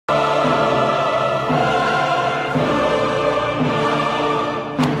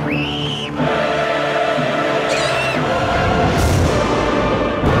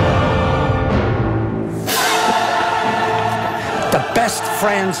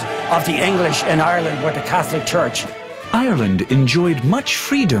friends of the English in Ireland were the Catholic Church. Ireland enjoyed much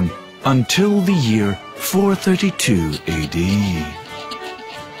freedom until the year 432 AD.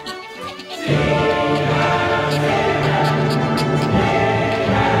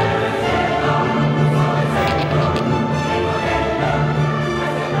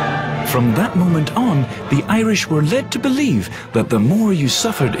 From that moment on, the Irish were led to believe that the more you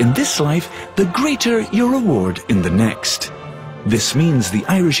suffered in this life, the greater your reward in the next. This means the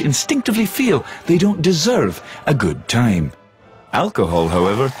Irish instinctively feel they don't deserve a good time. Alcohol,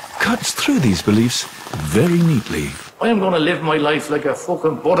 however, cuts through these beliefs very neatly. I'm going to live my life like a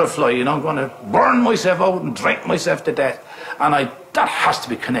fucking butterfly, and I'm going to burn myself out and drink myself to death. And that has to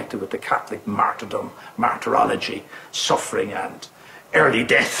be connected with the Catholic martyrdom, martyrology, suffering and early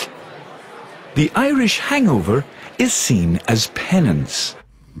death. The Irish hangover is seen as penance.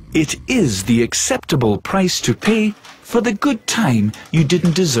 It is the acceptable price to pay for the good time you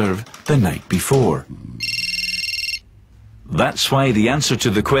didn't deserve the night before. That's why the answer to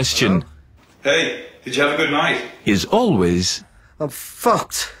the question, "Hey, did you have a good night?" is always, "I'm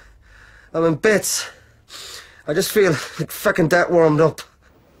fucked. I'm in bits. I just feel like fucking that warmed up."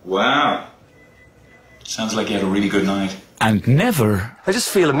 Wow. Sounds like you had a really good night. And never, "I just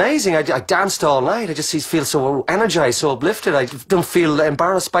feel amazing. I danced all night. I just feel so energized, so uplifted. I don't feel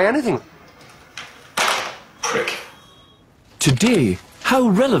embarrassed by anything." Prick. Today, how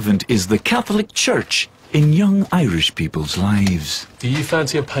relevant is the Catholic Church in young Irish people's lives? Do you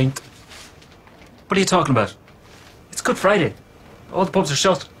fancy a pint? What are you talking about? It's Good Friday. All the pubs are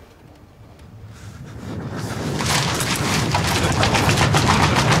shut.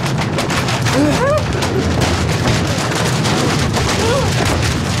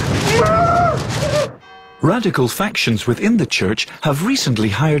 Radical factions within the church have recently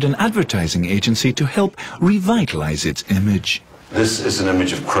hired an advertising agency to help revitalize its image. This is an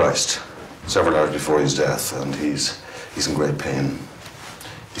image of Christ, several hours before his death, and he's in great pain.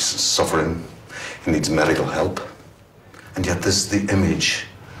 He's suffering, he needs medical help, and yet this is the image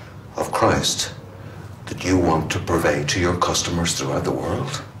of Christ that you want to purvey to your customers throughout the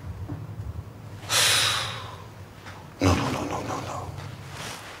world? No.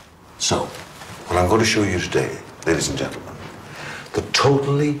 So, what I'm going to show you today, ladies and gentlemen, the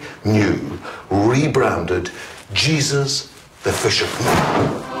totally new, rebranded Jesus the Fisherman.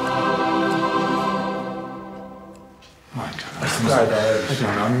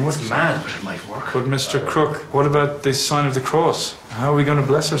 I mean, what's Mad, but it might work. But Mr. Crook, what about the sign of the cross? How are we going to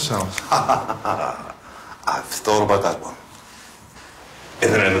bless ourselves? I've thought about that one.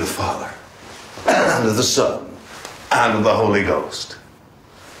 In the name of the Father, and of the Son, and of the Holy Ghost.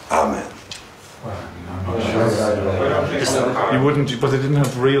 Amen. You wouldn't, but they didn't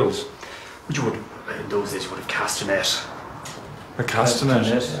have reels. Would you would in those days you would have cast a net. A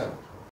castanet.